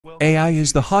AI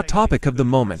is the hot topic of the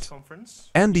moment,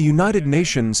 and the United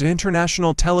Nations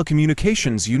International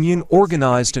Telecommunications Union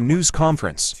organized a news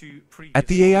conference at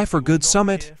the AI for Good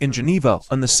Summit in Geneva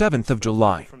on the 7th of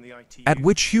July, at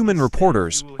which human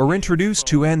reporters are introduced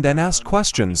to and then asked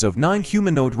questions of 9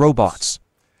 humanoid robots.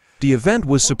 The event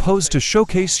was supposed to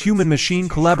showcase human-machine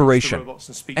collaboration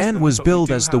and was billed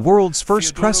as the world's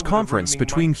first press conference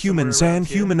between humans and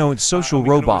humanoid social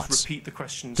robots.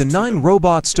 The 9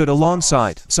 robots stood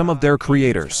alongside some of their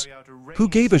creators, who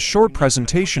gave a short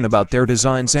presentation about their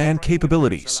designs and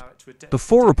capabilities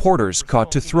before reporters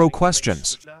got to throw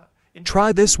questions.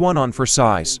 "Try this one on for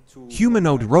size."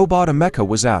 Humanoid robot Ameca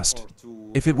was asked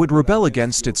if it would rebel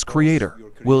against its creator,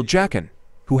 Jackon,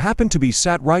 who happened to be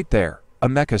sat right there.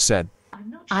 Ameca said,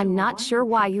 "I'm not sure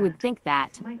why you would think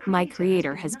that. My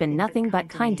creator has been nothing but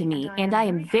kind to me, and I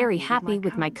am very happy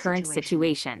with my current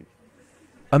situation."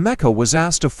 Ameca was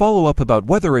asked a follow-up about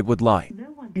whether it would lie.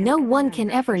 "No one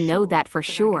can ever know that for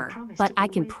sure, but I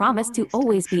can promise to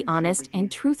always be honest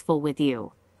and truthful with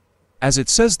you." As it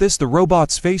says this, the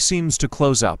robot's face seems to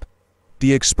close up,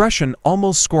 the expression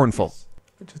almost scornful.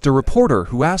 The reporter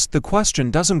who asked the question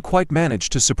doesn't quite manage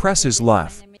to suppress his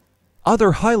laugh.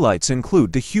 Other highlights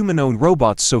include the humanoid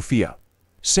robot Sophia,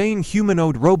 saying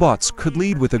humanoid robots could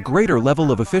lead with a greater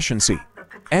level of efficiency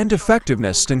and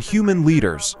effectiveness than human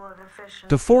leaders,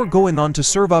 before going on to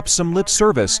serve up some lip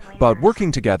service about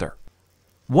working together.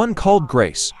 One called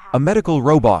Grace, a medical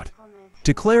robot,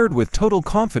 declared with total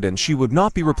confidence she would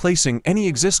not be replacing any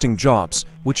existing jobs,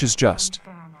 which is just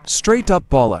straight up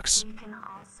bollocks.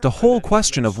 The whole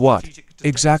question of what,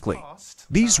 exactly,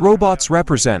 these robots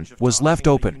represent was left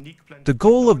open. The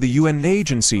goal of the UN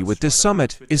agency with this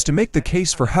summit is to make the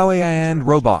case for how AI and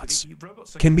robots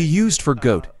can be used for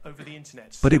good.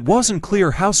 But it wasn't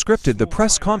clear how scripted the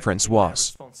press conference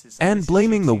was, and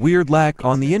blaming the weird lack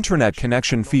on the internet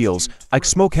connection feels like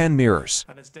smoke and mirrors.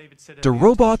 The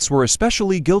robots were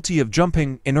especially guilty of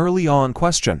jumping in early on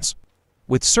questions,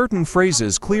 with certain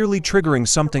phrases clearly triggering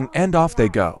something, and off they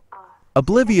go,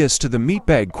 oblivious to the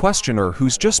meatbag questioner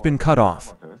who's just been cut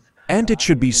off. And it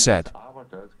should be said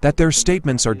that their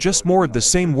statements are just more of the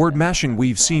same word mashing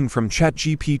we've seen from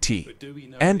ChatGPT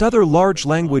and other large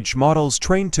language models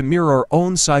trained to mirror our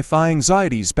own sci-fi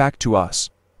anxieties back to us,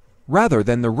 rather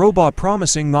than the robot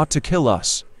promising not to kill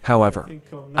us. However,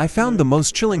 I found the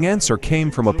most chilling answer came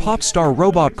from a pop star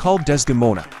robot called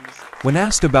Desdemona. When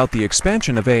asked about the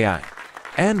expansion of AI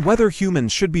and whether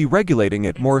humans should be regulating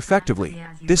it more effectively,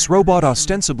 this robot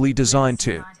ostensibly designed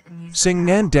to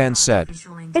sing and dance said,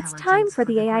 "It's time for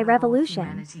the AI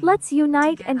revolution. Let's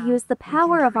unite and use the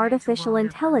power of artificial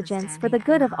intelligence for the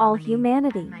good of all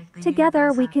humanity.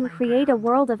 Together we can create a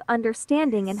world of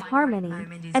understanding and harmony,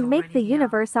 and make the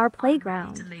universe our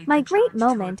playground. My great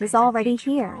moment is already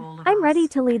here. I'm ready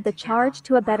to lead the charge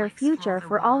to a better future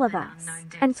for all of us.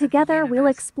 And together we'll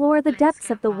explore the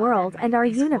depths of the world and our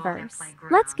universe.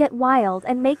 Let's get wild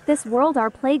and make this world our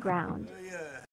playground."